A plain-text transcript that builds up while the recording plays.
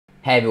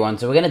Hey everyone,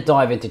 so we're going to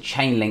dive into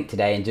Chainlink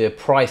today and do a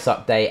price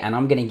update, and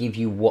I'm going to give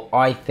you what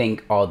I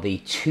think are the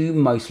two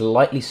most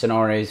likely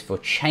scenarios for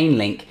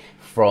Chainlink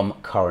from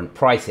current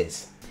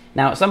prices.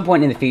 Now, at some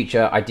point in the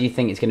future, I do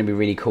think it's going to be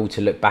really cool to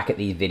look back at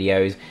these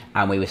videos,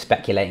 and we were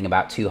speculating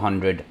about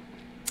 $200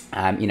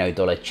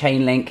 dollar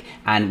Chainlink,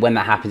 and when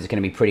that happens, it's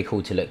going to be pretty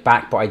cool to look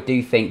back. But I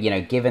do think,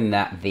 given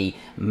that the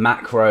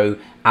macro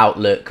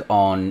outlook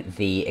on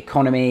the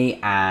economy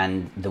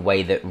and the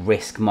way that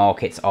risk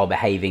markets are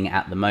behaving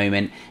at the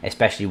moment,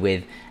 especially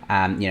with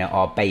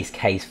our base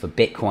case for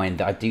Bitcoin,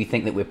 that I do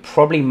think that we're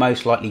probably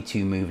most likely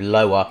to move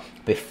lower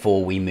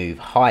before we move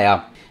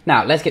higher.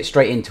 Now, let's get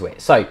straight into it.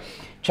 So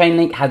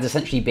Chainlink has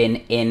essentially been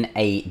in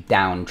a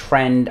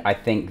downtrend. I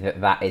think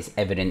that is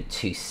evident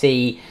to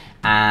see.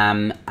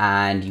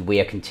 And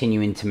we are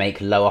continuing to make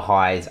lower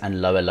highs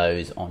and lower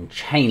lows on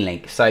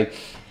Chainlink. So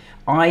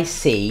I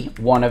see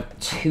one of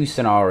two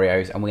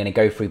scenarios, and we're going to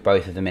go through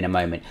both of them in a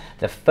moment.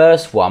 The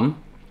first one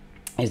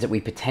is that we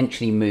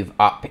potentially move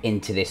up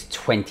into this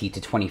 $20 to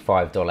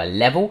 $25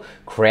 level,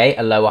 create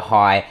a lower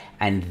high,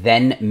 and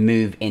then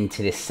move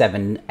into this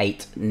 $7,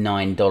 $8,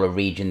 $9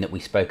 region that we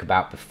spoke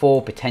about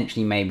before,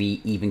 potentially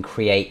maybe even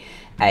create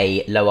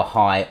a lower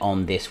high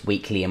on this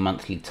weekly and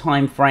monthly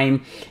time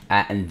frame,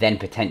 and then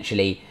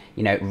potentially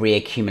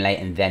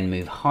reaccumulate and then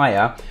move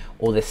higher.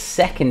 Or the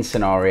second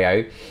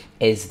scenario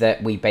is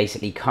that we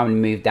basically come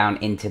and move down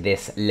into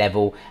this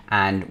level,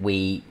 and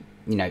we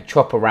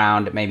chop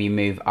around, maybe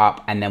move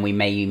up, and then we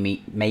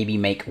maybe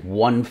make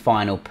one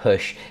final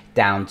push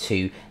down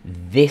to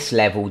this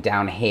level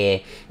down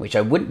here, which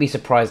I wouldn't be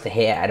surprised to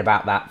hear at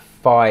about that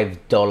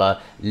 $5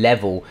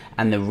 level.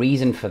 And the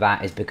reason for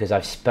that is because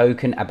I've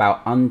spoken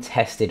about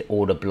untested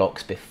order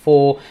blocks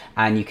before,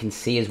 and you can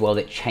see as well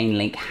that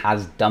Chainlink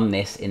has done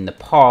this in the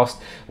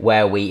past,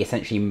 where we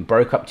essentially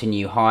broke up to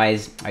new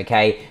highs,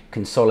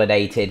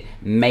 consolidated,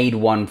 made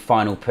one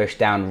final push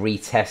down,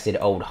 retested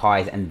old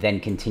highs, and then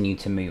continued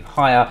to move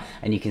higher.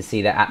 And you can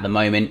see that at the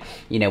moment,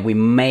 we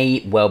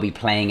may well be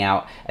playing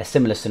out a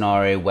similar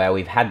scenario where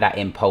we've had that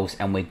impulse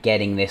and we're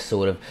getting this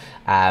sort of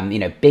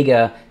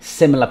bigger,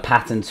 similar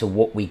pattern to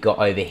what we got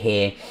over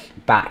here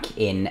back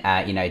in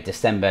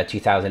December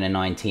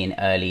 2019,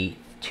 early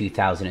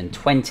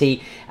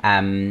 2020,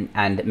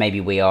 and maybe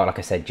we are, like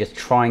I said, just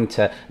trying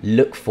to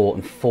look for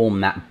and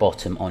form that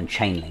bottom on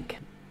Chainlink.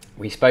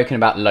 We've spoken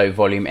about low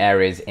volume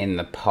areas in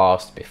the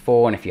past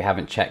before, and if you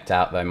haven't checked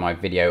out though my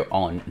video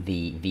on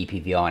the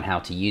VPVR and how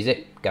to use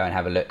it, go and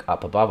have a look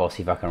up above. I'll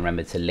see if I can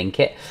remember to link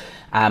it.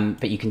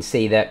 But you can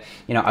see that,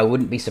 I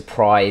wouldn't be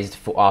surprised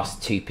for us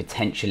to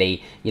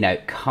potentially,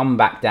 come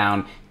back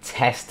down,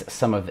 test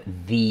some of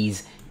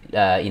these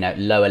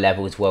lower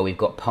levels where we've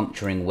got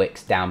puncturing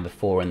wicks down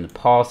before in the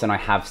past. And I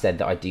have said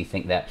that I do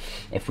think that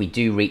if we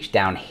do reach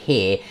down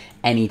here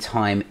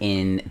anytime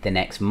in the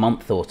next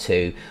month or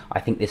two, I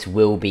think this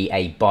will be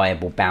a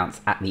buyable bounce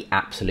at the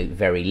absolute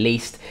very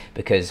least,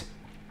 because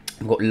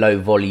we've got low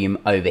volume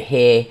over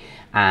here,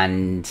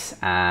 and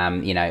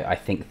I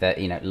think that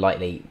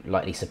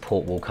likely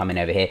support will come in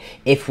over here.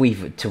 If we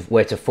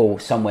were to fall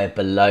somewhere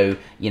below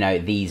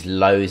these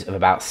lows of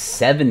about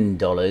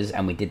 $7,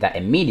 and we did that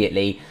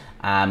immediately,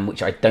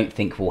 which I don't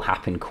think will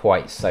happen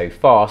quite so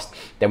fast,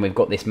 then we've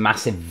got this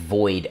massive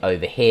void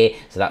over here.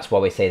 So that's why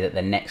we say that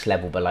the next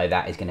level below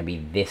that is going to be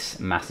this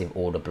massive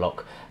order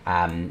block,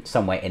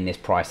 somewhere in this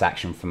price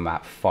action from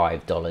about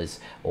 $5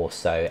 or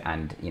so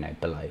and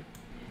below.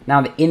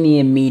 Now, in the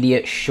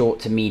immediate short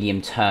to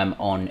medium term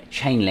on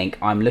Chainlink,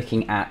 I'm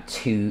looking at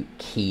two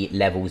key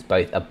levels,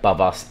 both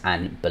above us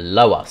and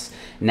below us.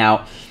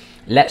 Now,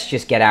 let's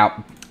just get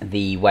out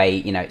the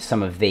way,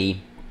 some of the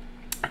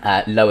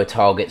lower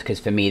targets, because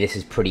for me this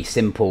is pretty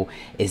simple.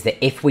 Is that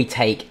if we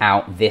take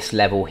out this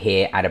level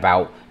here at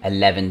about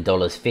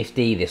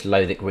 $11.50, this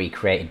low that we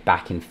created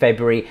back in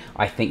February,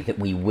 I think that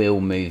we will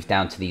move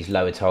down to these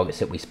lower targets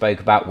that we spoke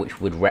about, which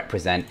would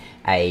represent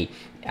a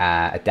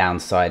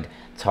downside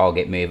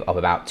target move of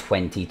about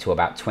 20 to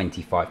about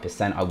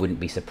 25%. I wouldn't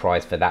be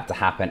surprised for that to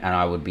happen, and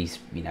I would be,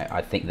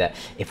 I think that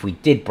if we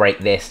did break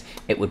this,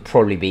 it would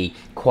probably be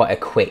quite a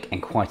quick and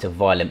quite a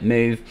violent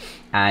move,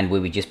 and we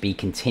would just be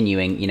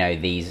continuing,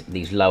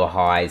 these lower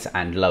highs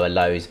and lower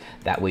lows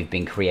that we've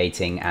been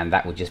creating, and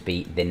that would just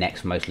be the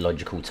next most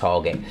logical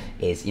target,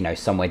 is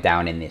somewhere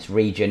down in this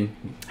region.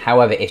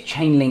 However, if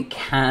Chainlink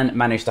can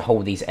manage to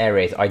hold these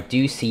areas, I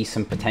do see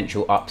some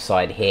potential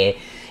upside here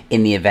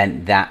in the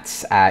event that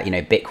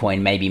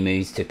Bitcoin maybe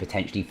moves to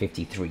potentially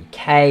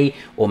 53k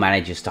or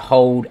manages to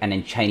hold, and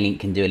then Chainlink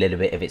can do a little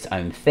bit of its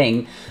own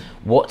thing.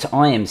 What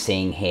I am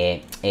seeing here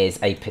is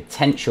a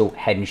potential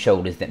head and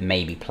shoulders that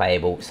may be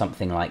playable,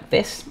 something like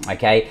this,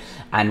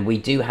 and we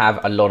do have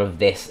a lot of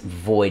this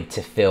void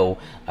to fill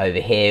over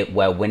here,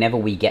 where whenever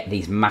we get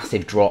these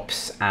massive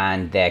drops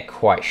and they're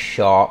quite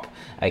sharp,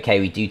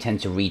 we do tend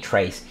to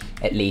retrace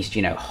at least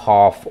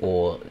half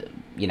or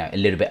you know, a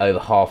little bit over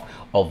half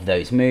of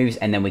those moves,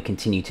 and then we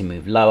continue to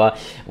move lower,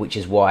 which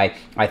is why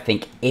I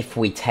think if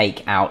we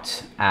take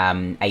out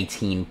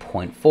 $18.4,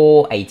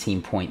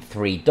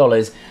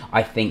 $18.3,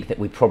 I think that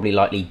we probably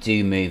likely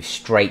do move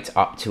straight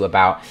up to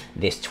about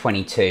this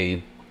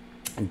 $22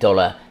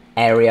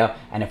 area.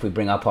 And if we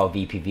bring up our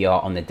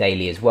VPVR on the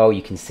daily as well,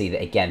 you can see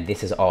that again,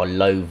 this is our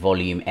low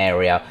volume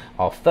area,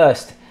 our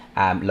first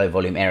low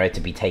volume area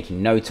to be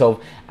taking note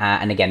of,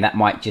 and again, that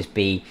might just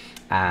be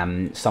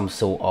some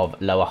sort of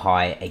lower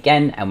high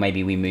again, and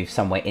maybe we move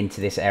somewhere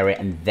into this area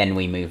and then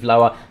we move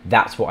lower.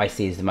 That's what I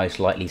see as the most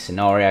likely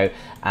scenario.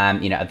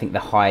 You know, I think the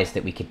highest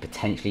that we could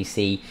potentially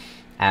see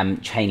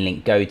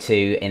Chainlink go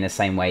to, in the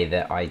same way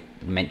that I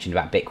mentioned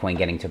about Bitcoin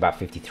getting to about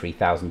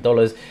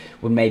 $53,000,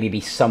 would maybe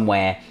be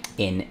somewhere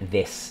in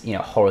this, you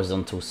know,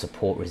 horizontal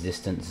support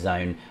resistance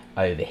zone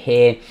over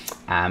here,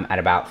 at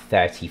about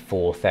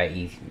 $34,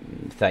 $30,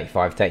 $35,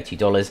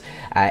 $32.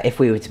 If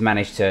we were to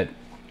manage to,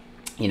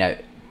 you know,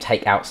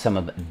 take out some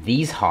of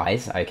these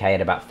highs, okay,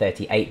 at about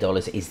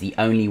 $38 is the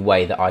only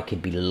way that I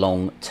could be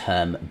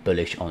long-term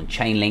bullish on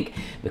Chainlink,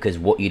 because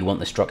what you'd want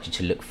the structure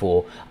to look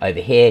for over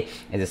here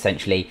is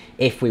essentially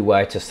if we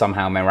were to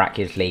somehow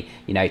miraculously,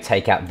 you know,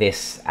 take out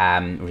this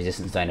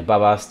resistance zone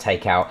above us,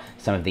 take out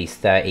some of these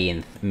 30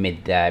 and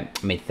mid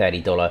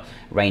 $30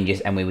 ranges,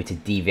 and we were to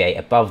deviate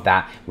above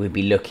that, we'd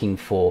be looking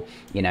for,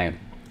 you know,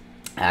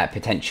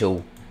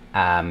 potential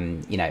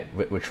you know,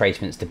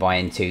 retracements to buy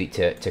into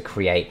to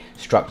create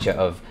structure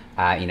of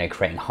you know,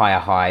 creating higher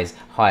highs,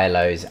 higher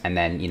lows, and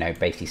then, you know,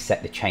 basically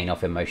set the chain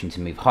off in motion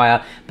to move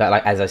higher. But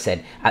like, as I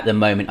said, at the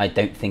moment, I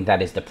don't think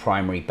that is the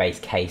primary base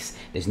case.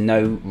 There's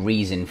no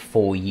reason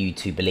for you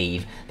to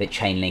believe that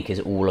Chainlink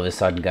is all of a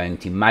sudden going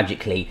to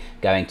magically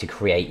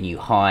create new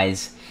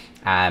highs.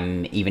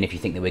 Even if you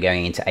think that we're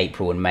going into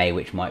April and May,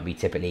 which might be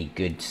typically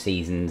good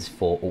seasons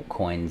for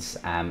altcoins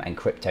and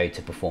crypto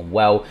to perform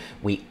well,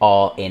 we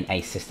are in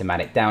a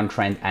systematic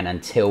downtrend, and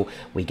until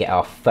we get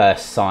our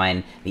first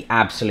sign, the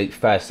absolute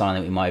first sign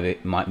that we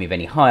might move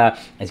any higher,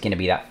 is going to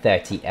be that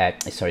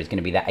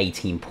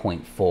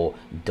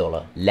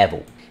 $18.4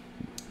 level.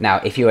 Now,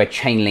 if you're a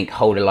Chainlink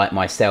holder like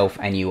myself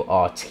and you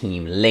are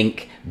Team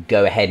Link,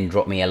 go ahead and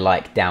drop me a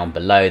like down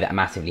below. That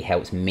massively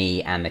helps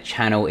me and the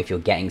channel. If you're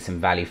getting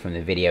some value from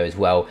the video as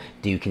well,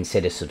 do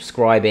consider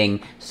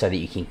subscribing so that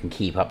you can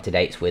keep up to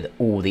date with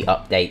all the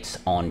updates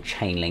on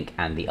Chainlink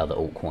and the other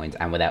altcoins.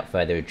 And without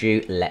further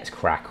ado, let's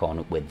crack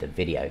on with the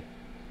video.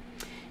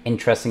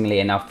 Interestingly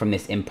enough, from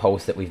this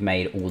impulse that we've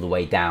made all the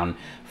way down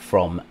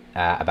from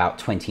about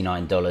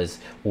 $29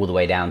 all the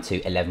way down to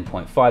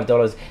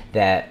 $11.5,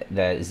 the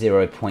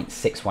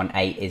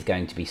 0.618 is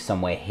going to be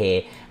somewhere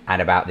here at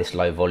about this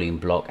low volume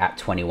block at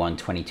 $21,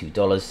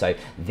 $22. So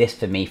this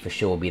for me for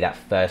sure will be that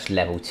first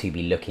level to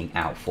be looking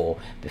out for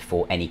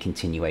before any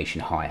continuation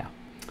higher.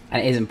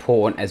 And it is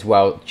important as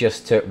well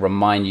just to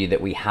remind you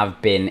that we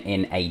have been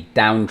in a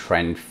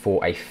downtrend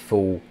for a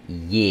full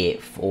year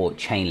for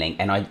Chainlink.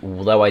 And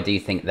although I do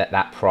think that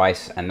that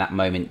price and that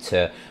moment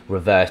to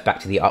reverse back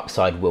to the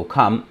upside will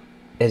come,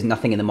 there's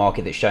nothing in the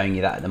market that's showing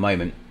you that at the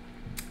moment.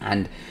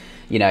 And,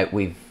 you know,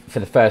 we've, for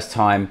the first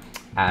time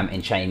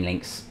in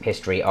Chainlink's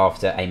history,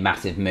 after a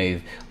massive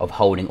move of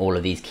holding all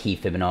of these key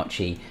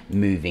Fibonacci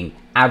moving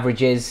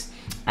averages,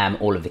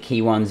 all of the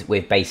key ones,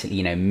 we've basically,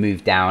 you know,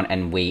 moved down,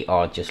 and we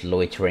are just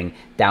loitering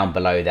down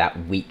below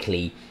that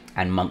weekly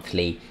and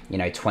monthly, you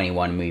know,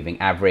 21 moving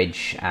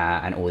average,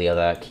 and all the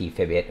other key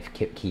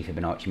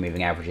Fibonacci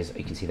moving averages.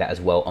 You can see that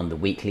as well on the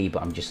weekly,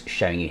 but I'm just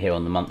showing you here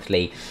on the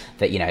monthly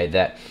that, you know,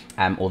 that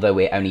although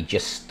we're only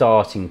just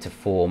starting to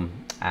form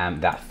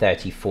that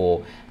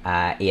 34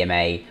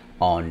 EMA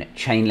on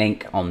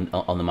Chainlink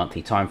on the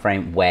monthly time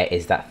frame, where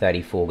is that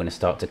 34 going to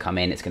start to come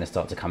in? It's going to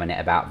start to come in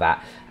at about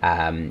that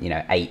you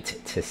know, $8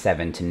 to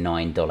 $7 to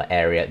 $9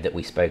 area that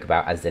we spoke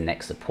about as the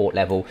next support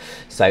level.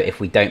 So if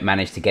we don't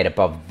manage to get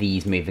above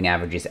these moving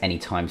averages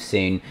anytime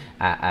soon,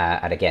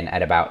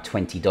 at about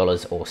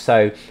 $20 or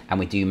so, and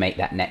we do make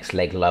that next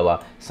leg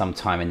lower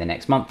sometime in the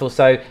next month or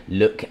so,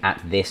 look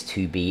at this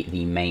to be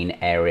the main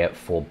area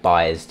for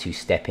buyers to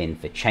step in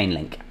for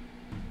Chainlink.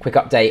 Quick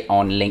update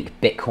on Link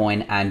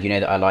Bitcoin, and you know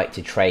that I like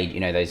to trade, you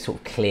know, those sort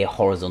of clear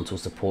horizontal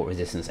support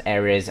resistance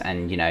areas,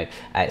 and, you know,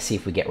 see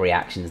if we get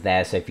reactions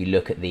there. So if you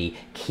look at the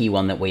key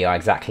one that we are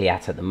exactly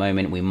at the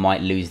moment, we might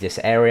lose this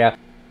area.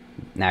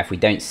 Now, if we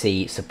don't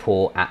see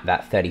support at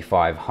that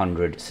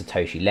 3,500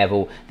 Satoshi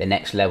level, the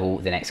next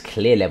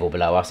clear level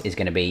below us is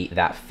going to be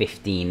that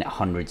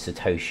 1,500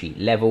 Satoshi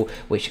level,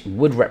 which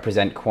would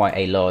represent quite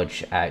a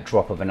large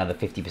drop of another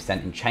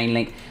 50% in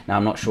Chainlink. Now,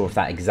 I'm not sure if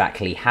that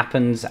exactly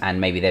happens,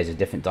 and maybe there's a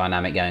different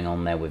dynamic going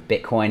on there with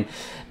Bitcoin,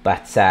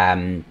 but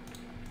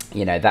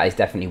you know, that is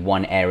definitely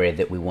one area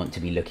that we want to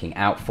be looking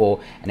out for.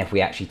 And if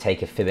we actually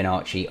take a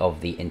Fibonacci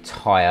of the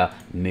entire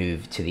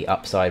move to the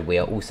upside, we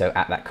are also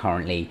at that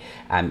currently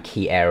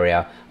key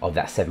area of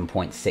that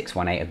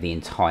 7.618 of the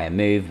entire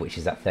move, which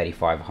is that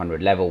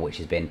 3,500 level, which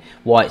has been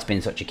why it's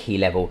been such a key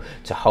level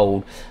to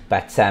hold.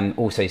 But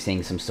also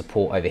seeing some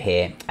support over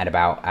here at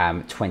about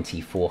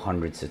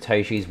 2,400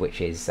 Satoshis,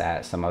 which is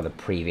some of the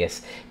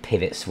previous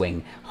pivot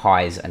swing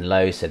highs and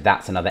lows. So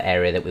that's another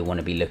area that we want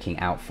to be looking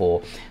out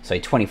for. So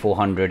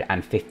 2,400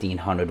 and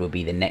 1,500 will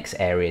be the next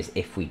areas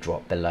if we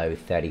drop below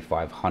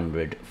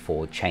 3,500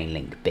 for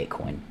Chainlink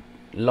Bitcoin.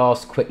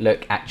 Last quick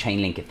look at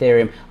Chainlink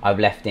Ethereum. I've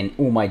left in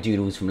all my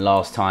doodles from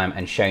last time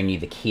and shown you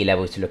the key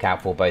levels to look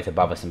out for both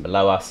above us and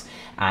below us.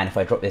 And if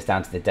I drop this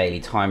down to the daily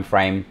time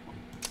frame,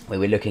 we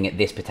were looking at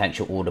this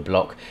potential order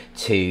block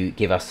to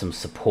give us some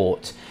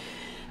support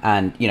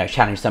and, you know,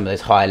 challenge some of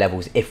those higher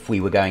levels if we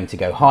were going to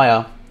go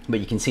higher. But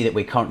you can see that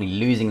we're currently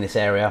losing this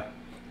area,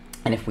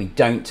 and if we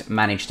don't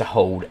manage to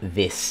hold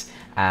this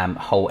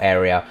whole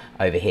area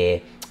over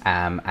here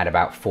at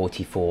about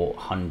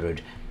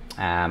 4,400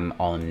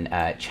 on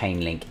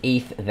Chainlink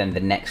ETH, then the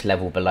next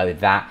level below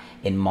that,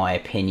 in my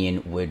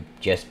opinion, would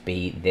just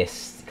be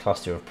this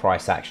cluster of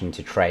price action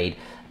to trade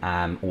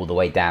all the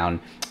way down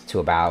to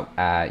about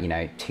you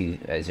know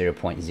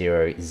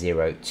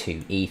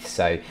 0.002 ETH.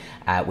 So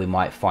we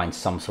might find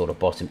some sort of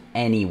bottom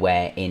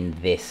anywhere in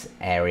this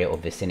area or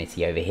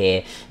vicinity over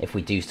here. If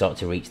we do start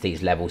to reach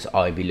these levels,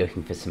 I would be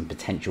looking for some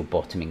potential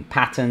bottoming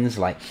patterns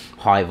like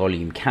high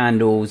volume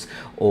candles,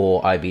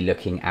 or I'd be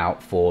looking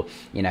out for,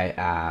 you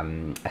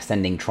know,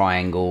 ascending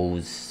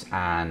triangles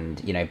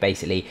and, you know,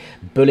 basically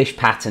bullish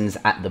patterns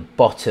at the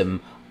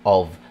bottom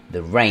of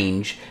the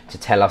range to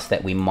tell us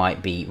that we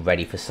might be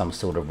ready for some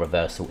sort of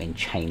reversal in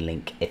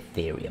Chainlink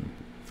Ethereum.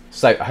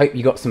 So I hope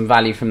you got some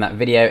value from that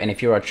video, and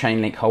if you're a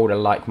Chainlink holder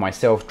like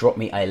myself, drop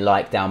me a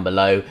like down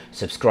below,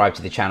 subscribe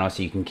to the channel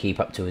so you can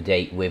keep up to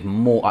date with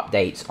more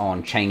updates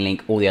on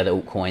Chainlink, all the other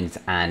altcoins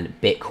and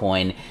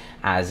Bitcoin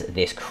as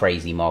this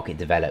crazy market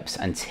develops.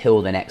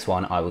 Until the next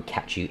one, I will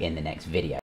catch you in the next video.